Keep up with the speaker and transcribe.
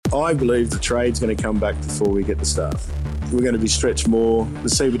I believe the trade's going to come back before we get the staff. We're going to be stretched more. The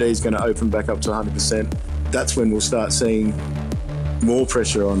CBD is going to open back up to 100%. That's when we'll start seeing more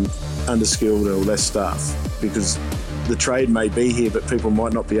pressure on underskilled or less staff, because the trade may be here, but people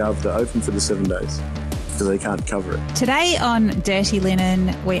might not be able to open for the 7 days because they can't cover it. Today on Dirty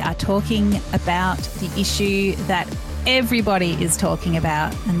Linen, we are talking about the issue that everybody is talking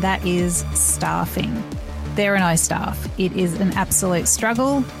about, and that is staffing. There are no staff. It is an absolute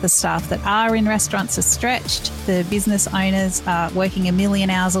struggle. The staff that are in restaurants are stretched. The business owners are working a million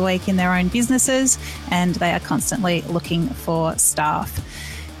hours a week in their own businesses, and they are constantly looking for staff.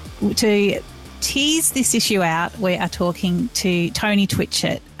 To tease this issue out, we are talking to Tony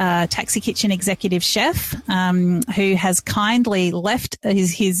Twitchett, Taxi Kitchen executive chef, who has kindly left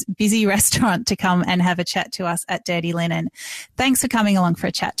his busy restaurant to come and have a chat to us at Dirty Linen. Thanks for coming along for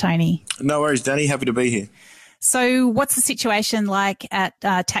a chat, Tony. No worries, Danny. Happy to be here. So what's the situation like at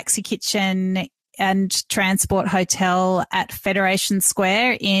Taxi Kitchen and Transport Hotel at Federation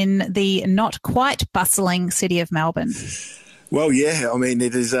Square in the not quite bustling city of Melbourne? Well, yeah, I mean,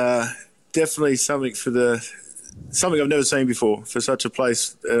 it is definitely something I've never seen before for such a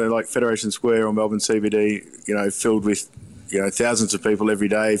place like Federation Square or Melbourne CBD, filled with, thousands of people every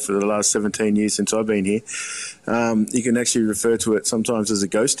day for the last 17 years since I've been here. You can actually refer to it sometimes as a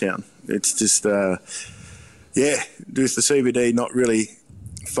ghost town. It's just, with the CBD not really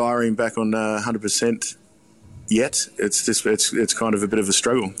firing back on 100% yet, it's kind of a bit of a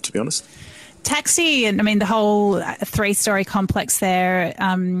struggle, to be honest. Taxi, and I mean the whole three-storey complex there,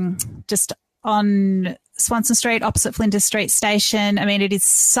 just on Swanston Street, opposite Flinders Street Station. I mean, it is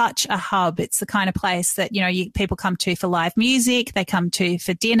such a hub. It's the kind of place that, people come to for live music. They come to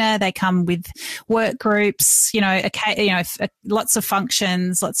for dinner. They come with work groups, lots of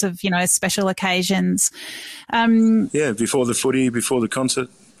functions, lots of, special occasions. Before the footy, before the concert,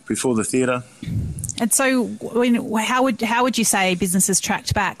 before the theatre. And so, how would you say business has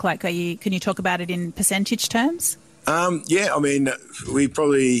tracked back? Like, can you talk about it in percentage terms? I mean, we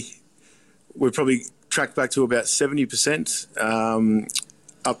probably tracked back to about 70%,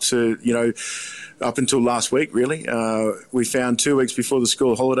 up until last week, really. We found 2 weeks before the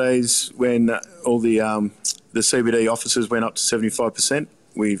school holidays, when all the CBD offices went up to 75%.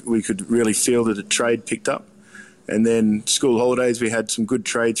 We could really feel that the trade picked up. And then school holidays, we had some good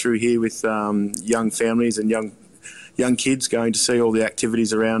trade through here with young families and young kids going to see all the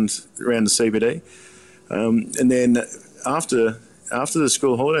activities around the CBD. And then after the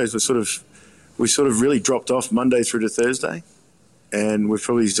school holidays, we sort of really dropped off Monday through to Thursday, and we're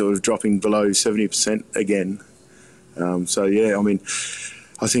probably sort of dropping below 70% again.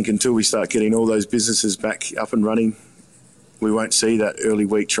 I think until we start getting all those businesses back up and running, we won't see that early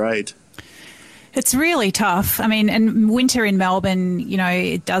week trade. It's really tough. I mean, and winter in Melbourne,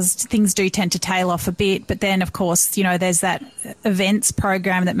 things do tend to tail off a bit. But then, of course, there's that events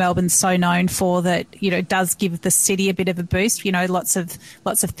program that Melbourne's so known for that, does give the city a bit of a boost. Lots of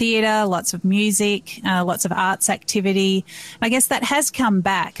theatre, lots of music, lots of arts activity. I guess that has come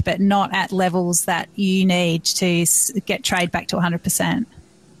back, but not at levels that you need to get trade back to 100%.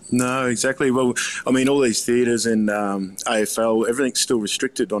 No, exactly. Well, I mean, all these theatres and AFL, everything's still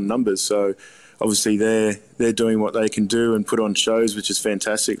restricted on numbers. So obviously they're doing what they can do and put on shows, which is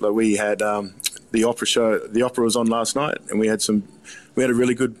fantastic. Like we had the opera show. The opera was on last night, and we had a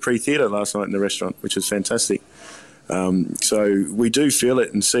really good pre-theatre last night in the restaurant, which was fantastic. So we do feel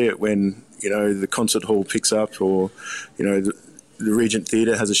it and see it when the concert hall picks up, or the Regent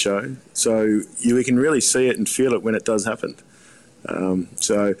Theatre has a show. So we can really see it and feel it when it does happen. Even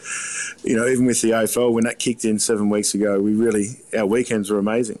with the AFL, when that kicked in 7 weeks ago, our weekends were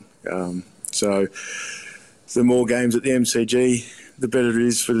amazing. So the more games at the MCG, the better it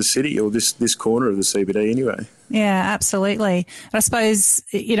is for the city, or this corner of the CBD anyway. Yeah, absolutely. I suppose,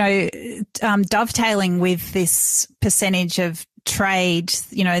 dovetailing with this percentage of trade,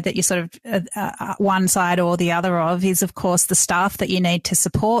 that you're sort of one side or the other of, is, of course, the staff that you need to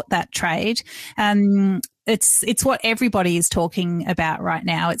support that trade. It's what everybody is talking about right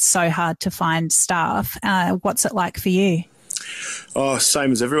now. It's so hard to find staff. What's it like for you? Oh,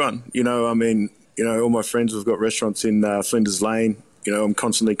 same as everyone. All my friends who've got restaurants in Flinders Lane, I'm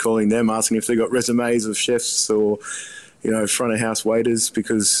constantly calling them, asking if they've got resumes of chefs or, front of house waiters,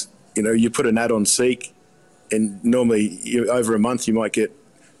 because, you put an ad on Seek, and normally over a month you might get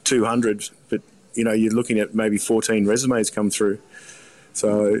 200, but, you're looking at maybe 14 resumes come through.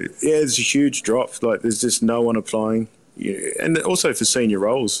 So, yeah, there's a huge drop. Like, there's just no one applying. And also for senior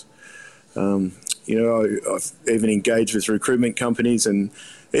roles. I've even engaged with recruitment companies, and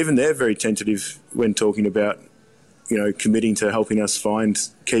even they're very tentative when talking about, committing to helping us find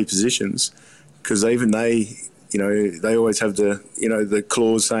key positions, because even they, they always have the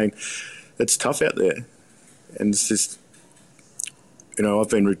clause saying it's tough out there. And it's just, I've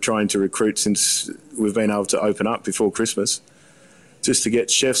been trying to recruit since we've been able to open up before Christmas, just to get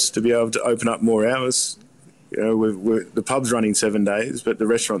chefs to be able to open up more hours. The pub's running 7 days, but the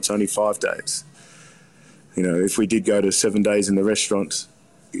restaurant's only 5 days. If we did go to 7 days in the restaurant,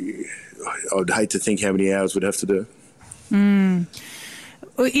 I'd hate to think how many hours we'd have to do.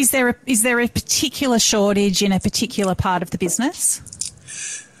 Is there a particular shortage in a particular part of the business?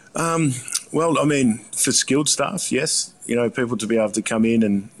 Well, I mean, for skilled staff, yes. People to be able to come in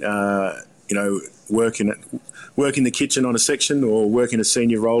and work in the kitchen on a section, or work in a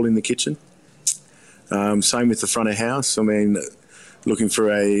senior role in the kitchen. Same with the front of house. I mean, looking for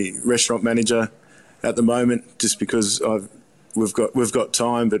a restaurant manager at the moment, just because we've got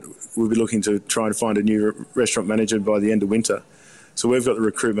time, but we'll be looking to try and find a new restaurant manager by the end of winter. So we've got the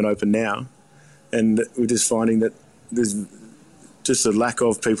recruitment open now, and we're just finding that there's just a lack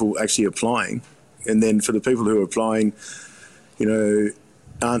of people actually applying. And then for the people who are applying,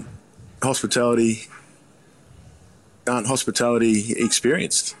 aren't hospitality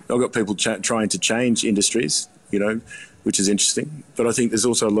experienced. I've got people trying to change industries, which is interesting. But I think there's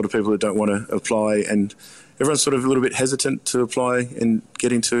also a lot of people that don't want to apply, and everyone's sort of a little bit hesitant to apply and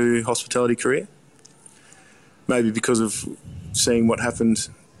get into hospitality career. Maybe because of seeing what happened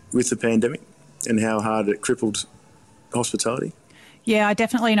with the pandemic and how hard it crippled hospitality. Yeah, I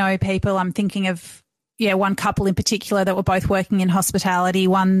definitely know people. I'm thinking of, one couple in particular that were both working in hospitality.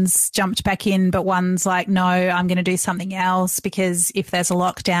 One's jumped back in, but one's like, no, I'm going to do something else, because if there's a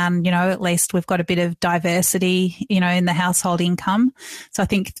lockdown, at least we've got a bit of diversity, in the household income. So I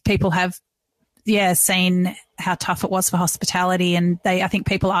think people have, seen how tough it was for hospitality, and I think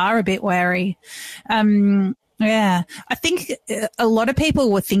people are a bit wary. I think a lot of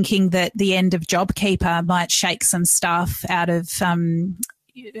people were thinking that the end of JobKeeper might shake some stuff out of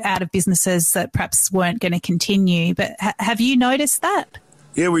businesses that perhaps weren't going to continue. But have you noticed that?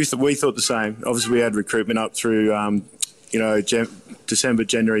 Yeah, we thought the same. Obviously, we had recruitment up through, December,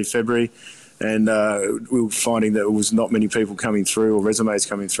 January, February, and we were finding that there was not many people coming through, or resumes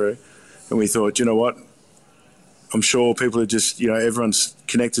coming through. And we thought, you know what? I'm sure people are just, everyone's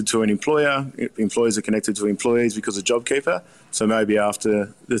connected to an employer. Employers are connected to employees because of JobKeeper. So maybe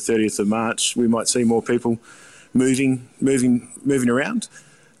after the 30th of March, we might see more people moving around.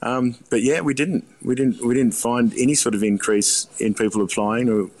 But yeah, we didn't find any sort of increase in people applying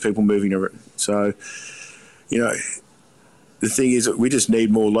or people moving around. So, the thing is that we just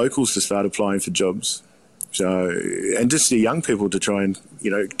need more locals to start applying for jobs. So, and just the young people to try and,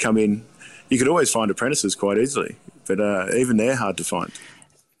 come in. You could always find apprentices quite easily, but even they're hard to find.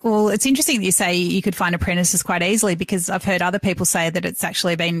 Well, it's interesting that you say you could find apprentices quite easily, because I've heard other people say that it's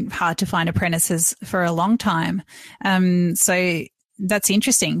actually been hard to find apprentices for a long time. So that's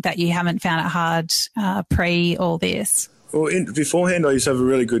interesting that you haven't found it hard pre all this. Well, beforehand, I used to have a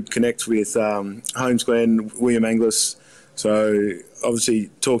really good connect with Holmes Glen, William Angliss. So obviously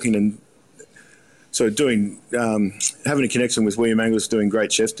talking and so doing, having a connection with William Angliss, doing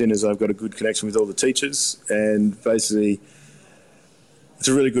great chef dinners. I've got a good connection with all the teachers, and basically it's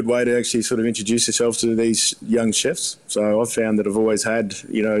a really good way to actually sort of introduce yourself to these young chefs. So I've found that I've always had,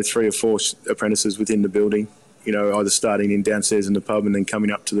 3 or 4 apprentices within the building, either starting in downstairs in the pub and then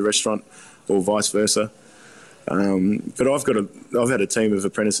coming up to the restaurant, or vice versa. But I've had a team of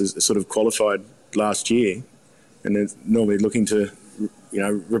apprentices that sort of qualified last year, and they're normally looking to,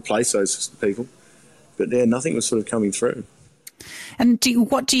 replace those people. But nothing was sort of coming through. And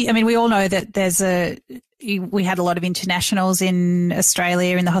we all know that we had a lot of internationals in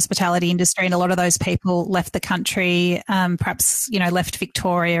Australia in the hospitality industry, and a lot of those people left the country, perhaps, left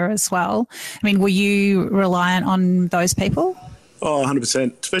Victoria as well. I mean, were you reliant on those people? Oh,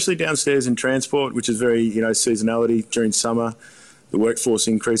 100%, especially downstairs in transport, which is very, seasonality. During summer, the workforce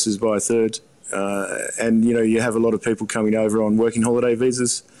increases by a third. And, you have a lot of people coming over on working holiday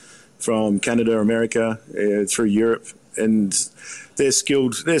visas from Canada, America, through Europe, and they're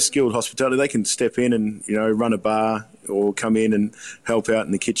skilled hospitality. They can step in and, run a bar or come in and help out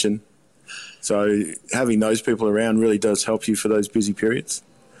in the kitchen. So having those people around really does help you for those busy periods.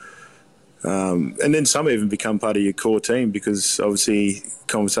 And then some even become part of your core team, because obviously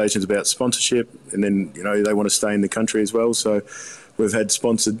conversations about sponsorship, and then, they want to stay in the country as well. So we've had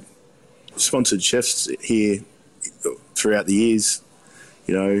sponsored chefs here throughout the years,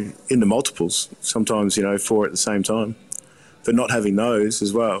 in the multiples, sometimes, 4 at the same time. But not having those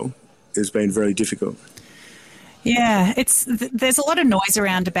as well has been very difficult. Yeah, there's a lot of noise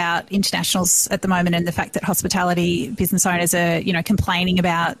around about internationals at the moment, and the fact that hospitality business owners are, complaining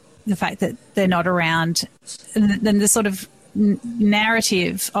about the fact that they're not around. And then the sort of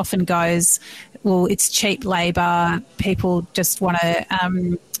narrative often goes, well, it's cheap labour. People just want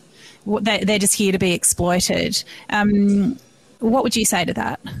to, they're just here to be exploited. What would you say to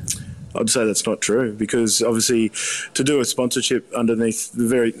that? I'd say that's not true, because obviously to do a sponsorship underneath the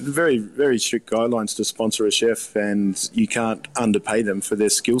very, very, very strict guidelines to sponsor a chef, and you can't underpay them for their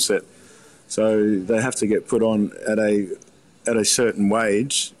skill set. So they have to get put on at a certain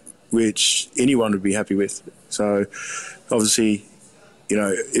wage, which anyone would be happy with. So obviously,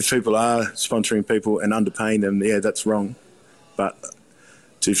 if people are sponsoring people and underpaying them, yeah, that's wrong. But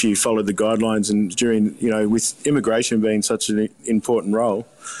if you follow the guidelines, and during, with immigration being such an important role,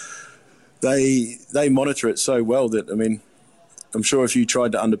 they monitor it so well that, I'm sure if you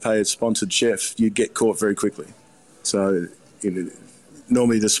tried to underpay a sponsored chef, you'd get caught very quickly. So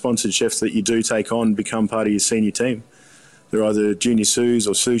normally the sponsored chefs that you do take on become part of your senior team. They're either junior sous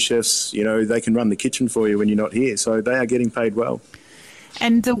or sous chefs. They can run the kitchen for you when you're not here. So they are getting paid well.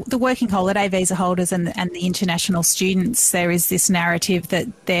 And the working holiday visa holders and the international students, there is this narrative that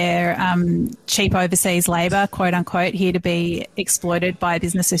they're cheap overseas labour, quote unquote, here to be exploited by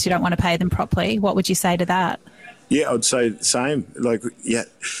businesses who don't want to pay them properly. What would you say to that? Yeah, I'd say the same.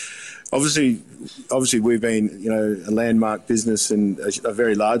 Obviously we've been, a landmark business and a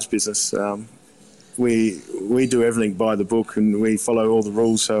very large business. We do everything by the book, and we follow all the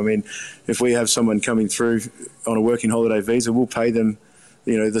rules. So, if we have someone coming through on a working holiday visa, we'll pay them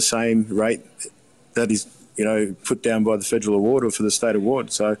the same rate that is, put down by the federal award or for the state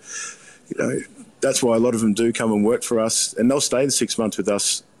award. So, that's why a lot of them do come and work for us, and they'll stay the 6 months with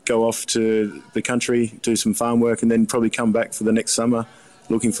us, go off to the country, do some farm work, and then probably come back for the next summer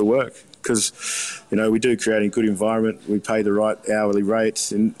looking for work. Because, we do create a good environment, we pay the right hourly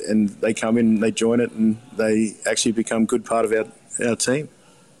rates, and they come in, they join it, and they actually become a good part of our team.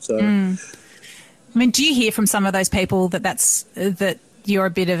 So, do you hear from some of those people that you're a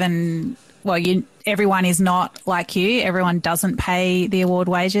bit of everyone is not like you, everyone doesn't pay the award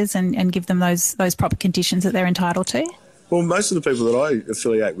wages and give them those proper conditions that they're entitled to? Well, most of the people that I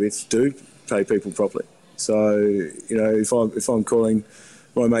affiliate with do pay people properly. So, if I'm calling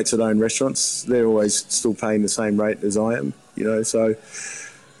my mates that own restaurants, they're always still paying the same rate as I am, So,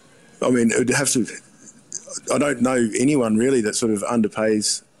 it would have to... I don't know anyone really that sort of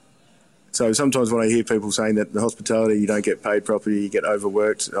underpays. So sometimes when I hear people saying that the hospitality, you don't get paid properly, you get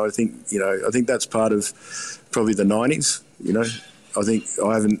overworked, I think that's part of probably the 90s, I think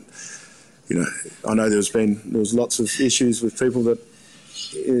I haven't, I know there was lots of issues with people that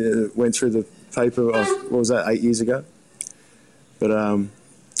went through the paper, what was that, 8 years ago? But,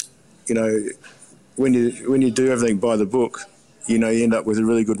 when you do everything by the book, you end up with a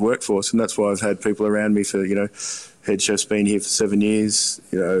really good workforce, and that's why I've had people around me for, head chef's been here for 7 years,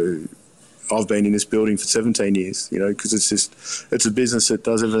 I've been in this building for 17 years, because it's a business that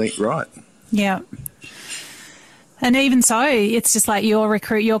does everything right. Yeah. And even so, it's just like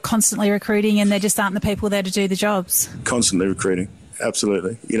you're constantly recruiting, and there just aren't the people there to do the jobs. Constantly recruiting.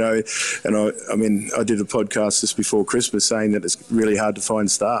 Absolutely. And I did a podcast just before Christmas saying that it's really hard to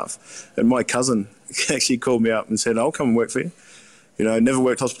find staff. And my cousin actually called me up and said, I'll come and work for you. Never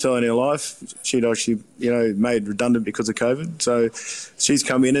worked hospitality in her life. She'd actually, made redundant because of COVID. So she's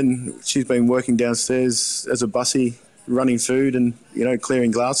come in and she's been working downstairs as a bussy, running food and, clearing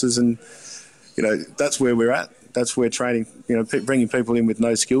glasses. And, that's where we're at. That's where training, bringing people in with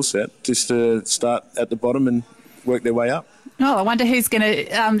no skill set just to start at the bottom and work their way up. Oh, I wonder who's going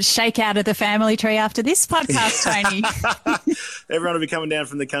to shake out of the family tree after this podcast, Tony. Everyone will be coming down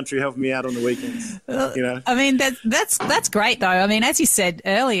from the country helping me out on the weekends. That's great though. As you said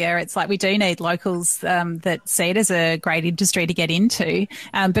earlier, it's like we do need locals that see it as a great industry to get into.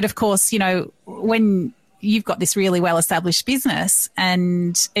 But of course, when you've got this really well-established business,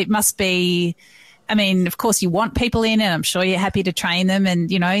 and it must be... of course you want people in, and I'm sure you're happy to train them,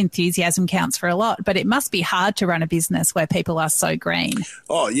 and, enthusiasm counts for a lot, but it must be hard to run a business where people are so green.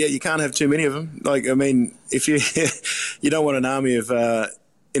 Oh, yeah, you can't have too many of them. If you don't want an army of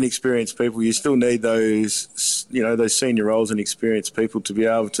inexperienced people, you still need those, those senior roles and experienced people to be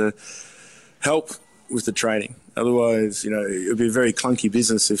able to help with the training. Otherwise, it would be a very clunky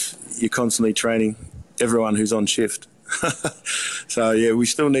business if you're constantly training everyone who's on shift. So, yeah, we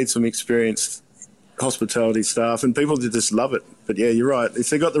still need some experienced hospitality staff and people that just love it. But yeah, you're right.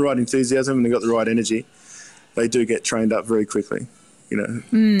 If they've got the right enthusiasm and they've got the right energy, they do get trained up very quickly,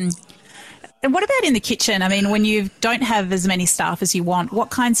 And what about in the kitchen? I mean, when you don't have as many staff as you want, what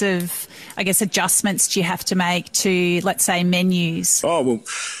kinds of, I guess, adjustments do you have to make to, let's say, menus? Oh,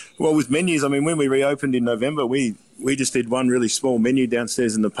 well, with menus, I mean, when we reopened in November, we just did one really small menu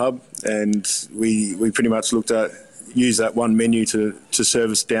downstairs in the pub, and we pretty much used that one menu to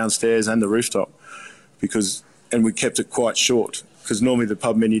service downstairs and the rooftop, and we kept it quite short, because normally the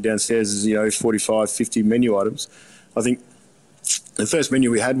pub menu downstairs is, 45, 50 menu items. I think the first menu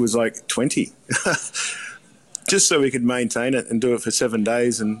we had was like 20, just so we could maintain it and do it for 7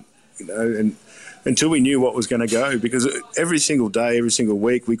 days, and until we knew what was going to go, because every single day, every single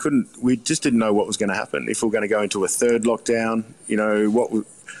week, we just didn't know what was going to happen. If we were going to go into a third lockdown, you're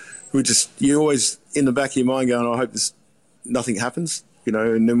always in the back of your mind going, I hope nothing happens,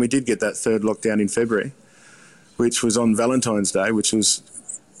 and then we did get that third lockdown in February, which was on Valentine's Day, which was,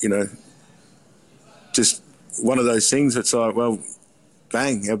 just one of those things that's like, well,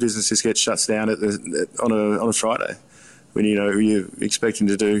 bang, our business just gets shut down on a Friday, when you're expecting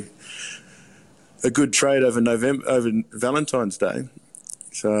to do a good trade over Valentine's Day.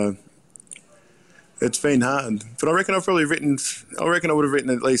 So it's been hard, but I reckon I would have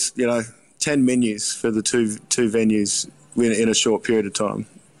written at least 10 menus for the two venues in a short period of time.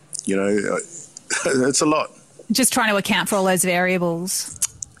 It's a lot. Just trying to account for all those variables.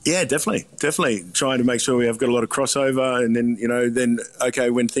 Yeah, definitely trying to make sure we have got a lot of crossover, and then okay,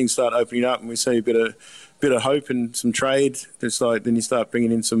 when things start opening up and we see a bit of hope and some trade, it's like then you start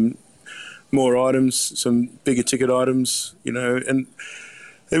bringing in some more items, some bigger ticket items, and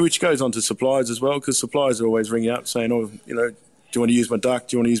which goes on to suppliers as well, because suppliers are always ringing up saying, do you want to use my duck?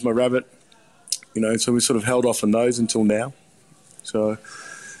 Do you want to use my rabbit? So we sort of held off on those until now. So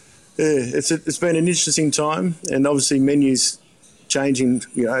yeah, it's been an interesting time, and obviously menus changing,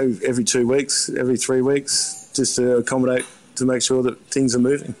 every 2 weeks, every 3 weeks, just to accommodate, to make sure that things are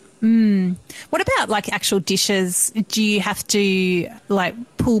moving. What about like actual dishes? Do you have to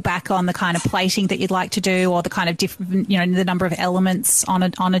pull back on the kind of plating that you'd like to do, or the kind of different, the number of elements on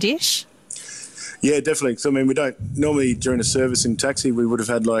a dish? Yeah, definitely. So, I mean, we don't normally, during a service in taxi, we would have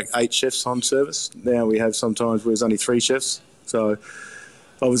had like 8 chefs on service. Now we have sometimes where there's only 3 chefs. So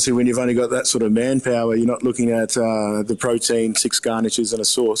obviously, when you've only got that sort of manpower, you're not looking at the protein, 6 garnishes and a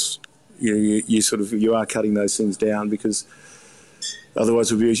sauce. You are cutting those things down, because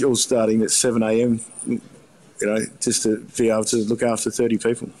otherwise we'll be all starting at 7 a.m., just to be able to look after 30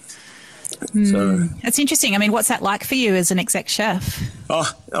 people. So that's interesting. I mean, what's that like for you as an exec chef?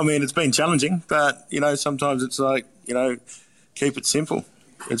 Oh, I mean, it's been challenging, but, sometimes it's like, keep it simple.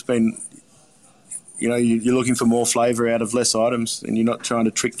 It's been, you're looking for more flavour out of less items, and you're not trying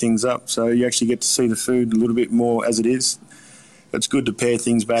to trick things up. So you actually get to see the food a little bit more as it is. It's good to pare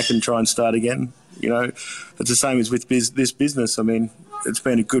things back and try and start again. It's the same as with this business. I mean, it's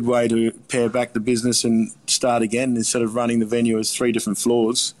been a good way to pare back the business and start again. Instead of running the venue as 3 different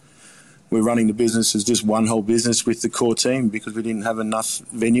floors, we're running the business as just one whole business with the core team, because we didn't have enough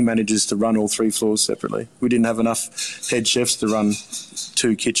venue managers to run all 3 floors separately. We didn't have enough head chefs to run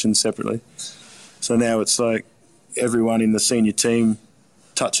 2 kitchens separately. So now it's like everyone in the senior team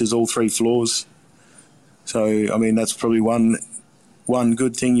touches all 3 floors. So, I mean, that's probably one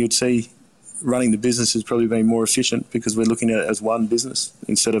good thing you'd see. Running the business has probably been more efficient, because we're looking at it as one business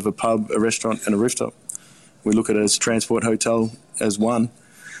instead of a pub, a restaurant and a rooftop. We look at it as transport hotel as one.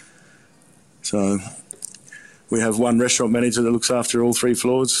 So we have one restaurant manager that looks after all 3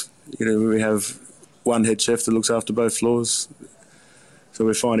 floors. We have one head chef that looks after both floors. So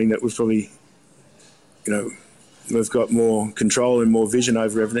we're finding that we've probably, we've got more control and more vision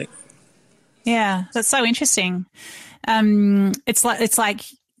over everything. Yeah, that's so interesting. It's like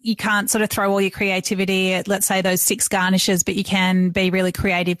you can't sort of throw all your creativity at, let's say, those 6 garnishes, but you can be really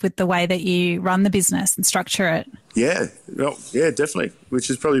creative with the way that you run the business and structure it. Yeah, well, yeah, definitely. Which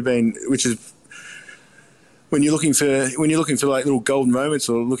is when you're looking for like little golden moments,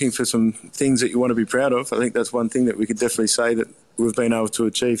 or looking for some things that you want to be proud of. I think that's one thing that we could definitely say that we've been able to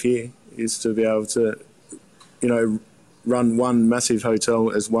achieve here, is to be able to, run one massive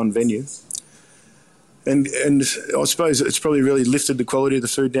hotel as one venue. And I suppose it's probably really lifted the quality of the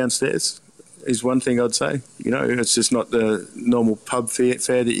food downstairs, is one thing I'd say. It's just not the normal pub fare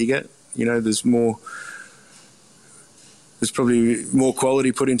that you get. There's probably more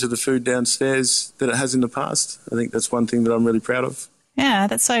quality put into the food downstairs than it has in the past. I think that's one thing that I'm really proud of. Yeah,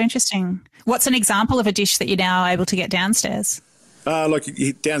 that's so interesting. What's an example of a dish that you're now able to get downstairs? Like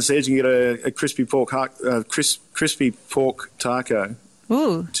downstairs, you can get a crispy pork taco.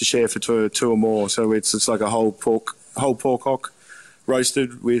 Ooh. To share for 2 or more. So it's like a whole pork hock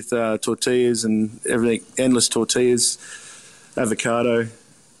roasted with tortillas and everything, endless tortillas, avocado.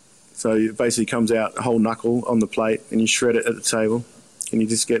 So it basically comes out a whole knuckle on the plate and you shred it at the table and you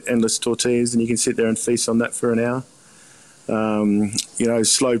just get endless tortillas and you can sit there and feast on that for an hour.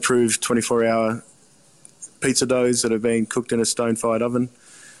 Slow-proof 24-hour pizza doughs that have been cooked in a stone-fired oven,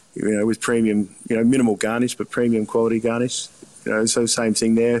 with premium, minimal garnish, but premium quality garnish. So same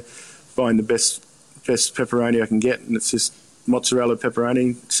thing there. Find the best pepperoni I can get, and it's just mozzarella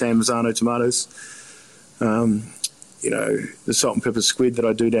pepperoni, San Marzano tomatoes. The salt and pepper squid that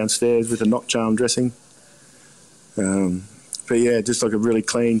I do downstairs with a knock charm dressing. Just like a really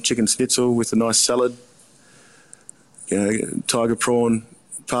clean chicken schnitzel with a nice salad. Tiger prawn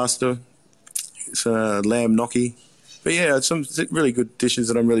pasta. It's lamb gnocchi. But it's some really good dishes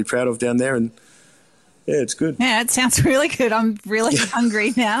that I'm really proud of down there, and it's good. Yeah, it sounds really good. I'm really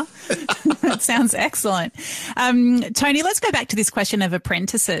hungry now. That sounds excellent. Tony, let's go back to this question of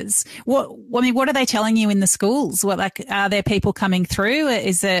apprentices. What are they telling you in the schools? Are there people coming through?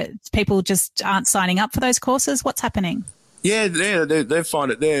 Is it people just aren't signing up for those courses? What's happening? Yeah, they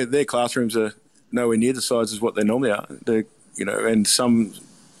find it. Their classrooms are nowhere near the size as what they normally are. And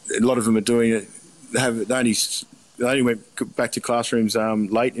a lot of them are doing it. They only went back to classrooms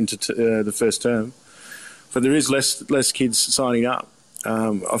late into the first term, but there is less kids signing up.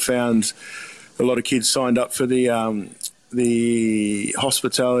 I found a lot of kids signed up for the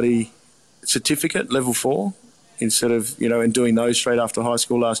hospitality certificate level 4 instead of and doing those straight after high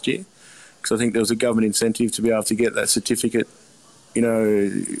school last year, because I think there was a government incentive to be able to get that certificate.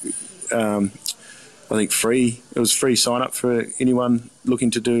 I think free. It was free sign up for anyone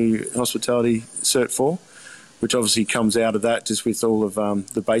looking to do hospitality Cert 4, which obviously comes out of that just with all of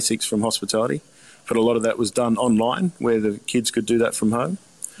the basics from hospitality. But a lot of that was done online where the kids could do that from home.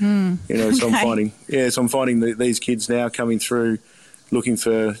 Okay. So I'm finding these kids now coming through looking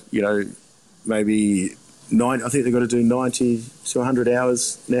for, maybe I think they've got to do 90 to 100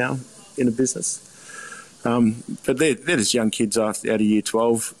 hours now in a business. But they're just young kids out of year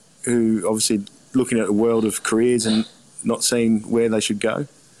 12 who obviously looking at the world of careers and not seeing where they should go.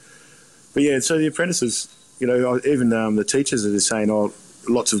 But so the apprentices, even the teachers are just saying,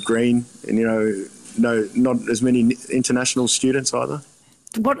 lots of green and, not as many international students either.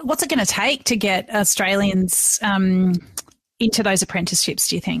 What's it going to take to get Australians into those apprenticeships,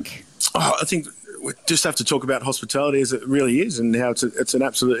 do you think? I think we just have to talk about hospitality as it really is and how it's an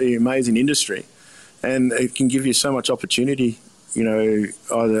absolutely amazing industry. And it can give you so much opportunity,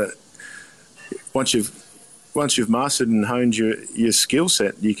 either once you've mastered and honed your skill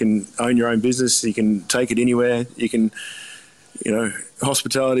set, you can own your own business, you can take it anywhere, you can,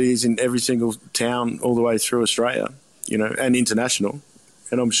 hospitality is in every single town all the way through Australia, and international.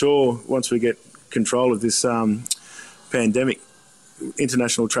 And I'm sure once we get control of this pandemic,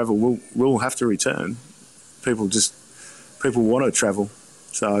 international travel will have to return. People want to travel.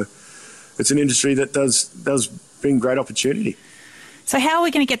 So it's an industry that does bring great opportunity. So how are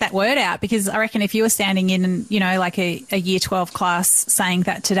we going to get that word out? Because I reckon if you were standing in, like a year 12 class saying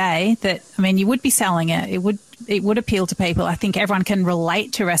that today, you would be selling it. It would appeal to people. I think everyone can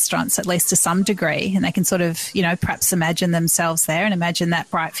relate to restaurants at least to some degree, and they can sort of, perhaps imagine themselves there and imagine that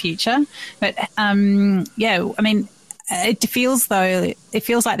bright future. But it feels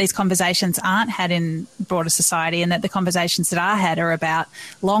like these conversations aren't had in broader society, and that the conversations that are had are about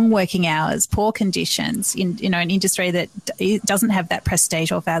long working hours, poor conditions in an industry that doesn't have that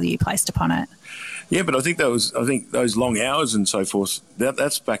prestige or value placed upon it. Yeah, but I think those long hours and so forth,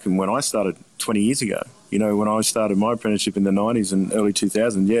 that's back in when I started 20 years ago. When I started my apprenticeship in the 90s and early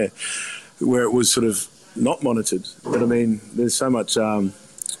 2000s, where it was sort of not monitored. But there's so much,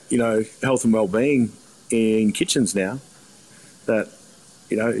 health and well-being in kitchens now that,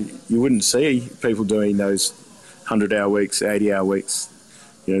 you wouldn't see people doing those 100-hour weeks, 80-hour weeks.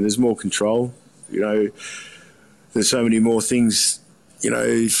 There's more control. There's so many more things,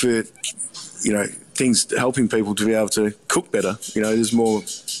 for, things helping people to be able to cook better. There's more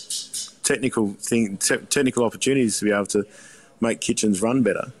technical opportunities to be able to make kitchens run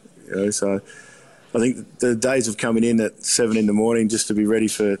better. So I think the days of coming in at 7 a.m. just to be ready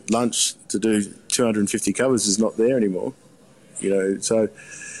for lunch to do 250 covers is not there anymore. So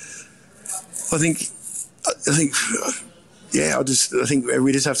I think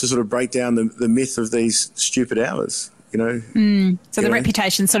we just have to sort of break down the myth of these stupid hours. So the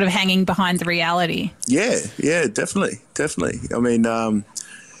reputation sort of hanging behind the reality. Yeah, definitely.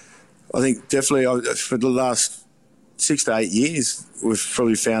 I think definitely for the last 6 to 8 years, we've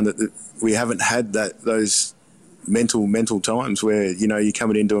probably found that we haven't had those mental times where, you're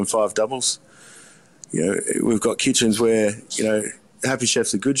coming in doing 5 doubles. We've got kitchens where, happy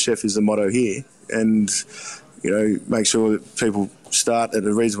chef's a good chef is the motto here. And, make sure that people start at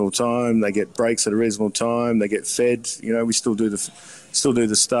a reasonable time. They get breaks at a reasonable time. They get fed. We still do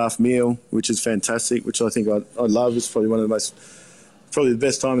the staff meal, which is fantastic, which I think I love. It's probably probably the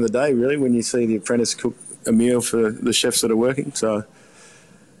best time of the day, really, when you see the apprentice cook a meal for the chefs that are working. So,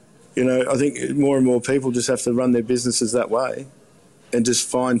 I think more and more people just have to run their businesses that way and just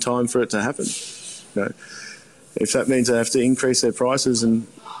find time for it to happen. If that means they have to increase their prices and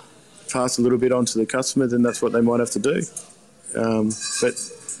pass a little bit on to the customer, then that's what they might have to do. But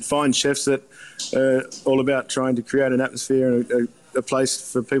find chefs that are all about trying to create an atmosphere and a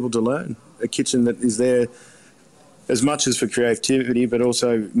place for people to learn, a kitchen that is there as much as for creativity, but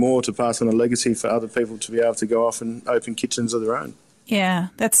also more to pass on a legacy for other people to be able to go off and open kitchens of their own. Yeah,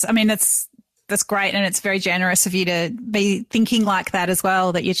 that's great, and it's very generous of you to be thinking like that as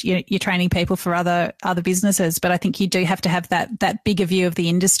well, that you're training people for other businesses. But I think you do have to have that bigger view of the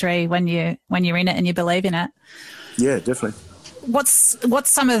industry when you're in it and you believe in it. Yeah, definitely. What's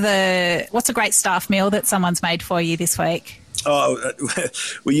a great staff meal that someone's made for you this week? Oh,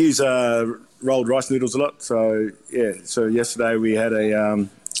 we use rolled rice noodles a lot. So yesterday we had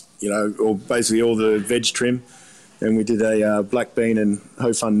basically all the veg trim, and we did a black bean and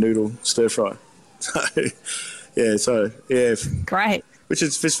ho fun noodle stir fry. Great. Which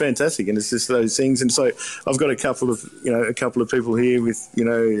is just fantastic, and it's just those things. And so I've got a couple of people here with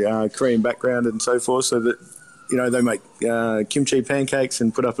Korean background and so forth, so that they make kimchi pancakes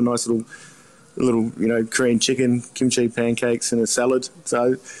and put up a nice little Korean chicken kimchi pancakes and a salad.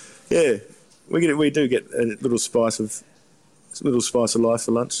 So yeah, we do get a little spice of life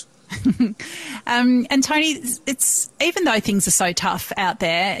for lunch. And Tony, it's even though things are so tough out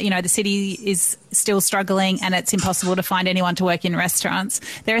there, the city is still struggling and it's impossible to find anyone to work in restaurants.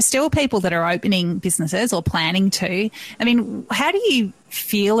 There are still people that are opening businesses or planning to. I mean, how do you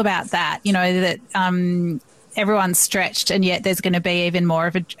feel about that? That everyone's stretched, and yet there's going to be even more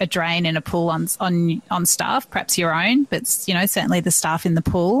of a drain and a pull on staff, perhaps your own, but certainly the staff in the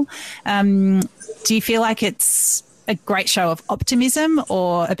pool. Do you feel like it's a great show of optimism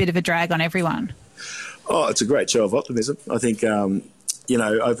or a bit of a drag on everyone? Oh, it's a great show of optimism. I think,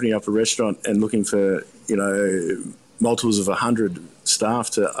 opening up a restaurant and looking for, multiples of 100 staff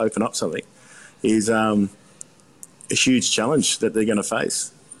to open up something is a huge challenge that they're going to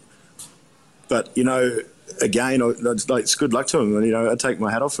face. But, again, it's good luck to them. And, I take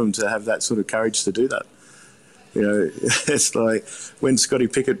my hat off for them to have that sort of courage to do that. It's like when Scotty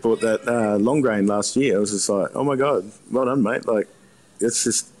Pickett bought that long grain last year, I was just like, oh my God, well done, mate. Like, it's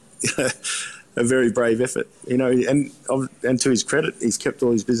just a very brave effort, and to his credit, he's kept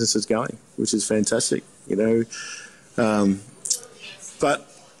all his businesses going, which is fantastic, but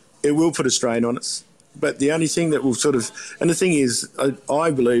it will put a strain on us. But the only thing that will and the thing is,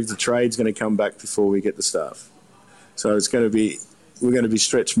 I believe the trade's going to come back before we get the staff. So we're going to be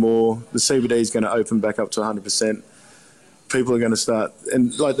stretched more. The CBD is going to open back up to 100%. People are going to start,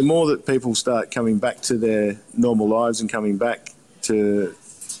 and the more that people start coming back to their normal lives and coming back to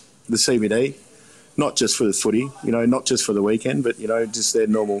the CBD, not just for the footy, not just for the weekend, but, just their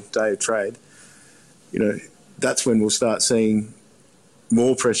normal day of trade, that's when we'll start seeing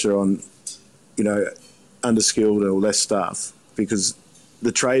more pressure on, underskilled or less staff, because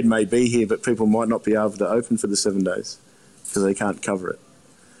the trade may be here, but people might not be able to open for the 7 days because they can't cover it.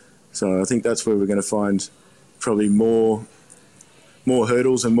 So I think that's where we're going to find probably more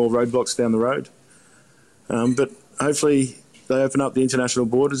hurdles and more roadblocks down the road. But hopefully they open up the international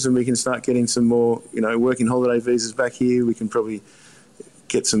borders and we can start getting some more, working holiday visas back here. We can probably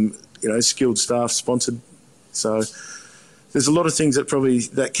get some, skilled staff sponsored. So there's a lot of things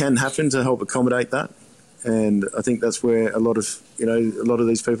that can happen to help accommodate that. And I think that's where a lot of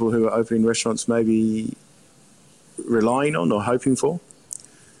these people who are opening restaurants may be relying on or hoping for.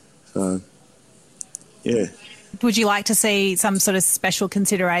 So, yeah. Would you like to see some sort of special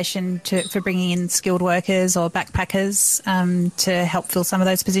consideration for bringing in skilled workers or backpackers to help fill some of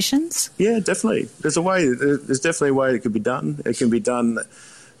those positions? Yeah, definitely. There's definitely a way it could be done. It can be done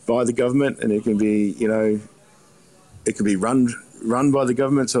by the government, and it can be, it can be run by the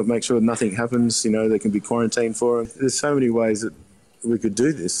government, so it makes sure nothing happens. They can be quarantined for them. There's so many ways that we could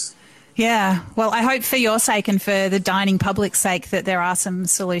do this. Yeah, well, I hope for your sake and for the dining public's sake that there are some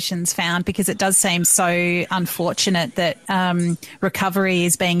solutions found, because it does seem so unfortunate that recovery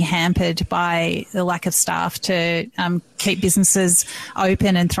is being hampered by the lack of staff to keep businesses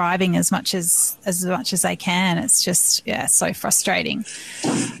open and thriving as much as they can. It's just, so frustrating.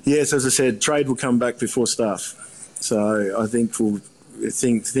 Yes, as I said, trade will come back before staff. So I think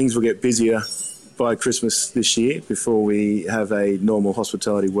things will get busier by Christmas this year before we have a normal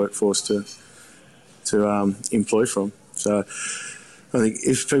hospitality workforce to employ from. So I think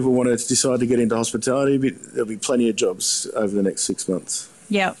if people want to decide to get into hospitality, there'll be plenty of jobs over the next 6 months.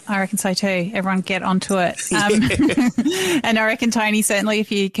 Yeah, I reckon so too. Everyone get onto it. And I reckon, Tony, certainly if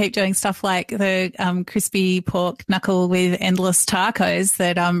you keep doing stuff like the crispy pork knuckle with endless tacos,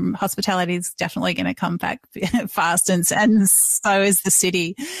 that hospitality is definitely going to come back fast, and so is the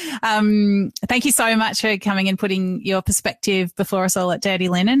city. Thank you so much for coming and putting your perspective before us all at Dirty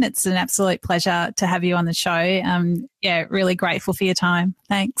Linen. It's an absolute pleasure to have you on the show. Yeah, really grateful for your time.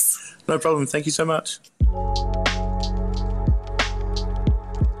 Thanks. No problem. Thank you so much.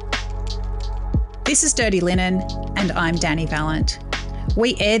 This is Dirty Linen, and I'm Danny Vallant.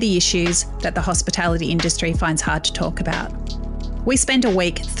 We air the issues that the hospitality industry finds hard to talk about. We spend a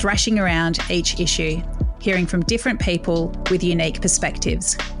week thrashing around each issue, hearing from different people with unique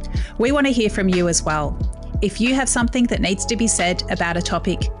perspectives. We want to hear from you as well. If you have something that needs to be said about a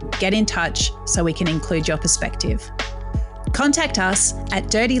topic, get in touch so we can include your perspective. Contact us at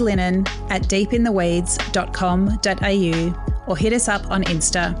dirtyLinen@deepintheweeds.com.au or hit us up on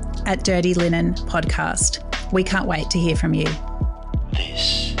Insta at Dirty Linen Podcast. We can't wait to hear from you.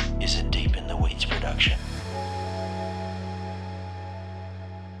 This